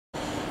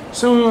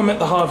So I'm at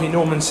the Harvey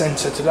Norman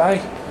Centre today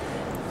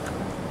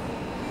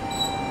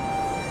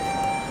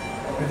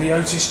with the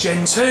OTIS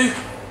Gen 2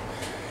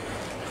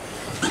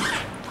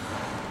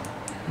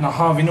 in the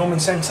Harvey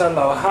Norman Centre,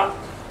 Lower Hutt.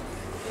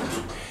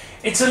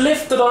 It's a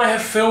lift that I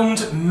have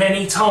filmed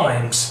many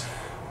times,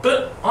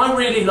 but I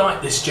really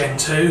like this Gen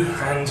 2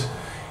 and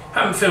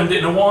haven't filmed it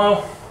in a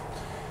while.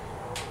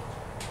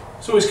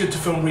 It's always good to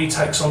film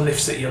retakes on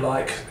lifts that you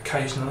like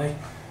occasionally.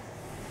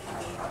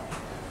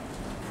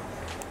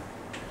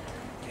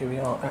 Here we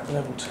are at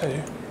level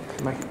 2,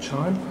 make it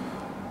chime.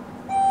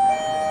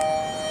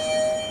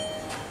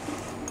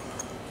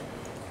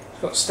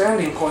 It's got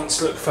standing points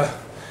to look for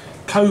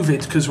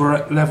COVID because we're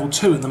at level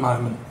 2 at the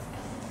moment.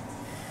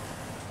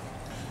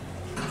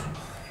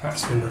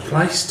 That's been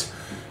replaced,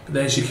 but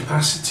there's your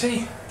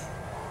capacity.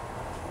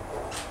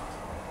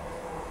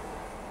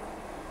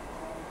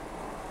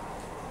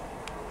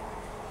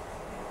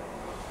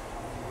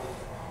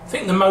 I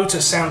think the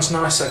motor sounds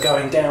nicer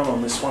going down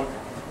on this one.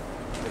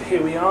 But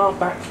here we are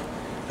back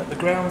at the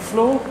ground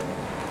floor.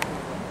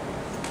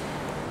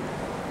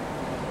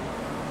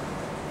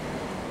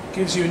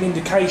 Gives you an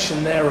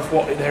indication there of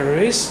what there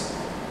is.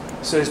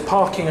 So there's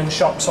parking and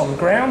shops on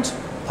ground,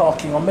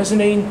 parking on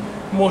mezzanine,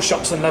 more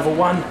shops than level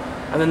 1,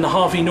 and then the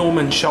Harvey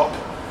Norman shop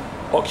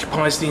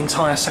occupies the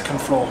entire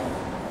second floor.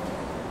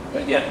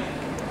 But yeah,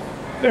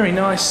 very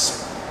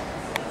nice.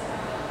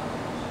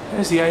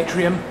 There's the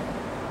atrium,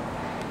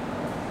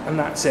 and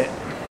that's it.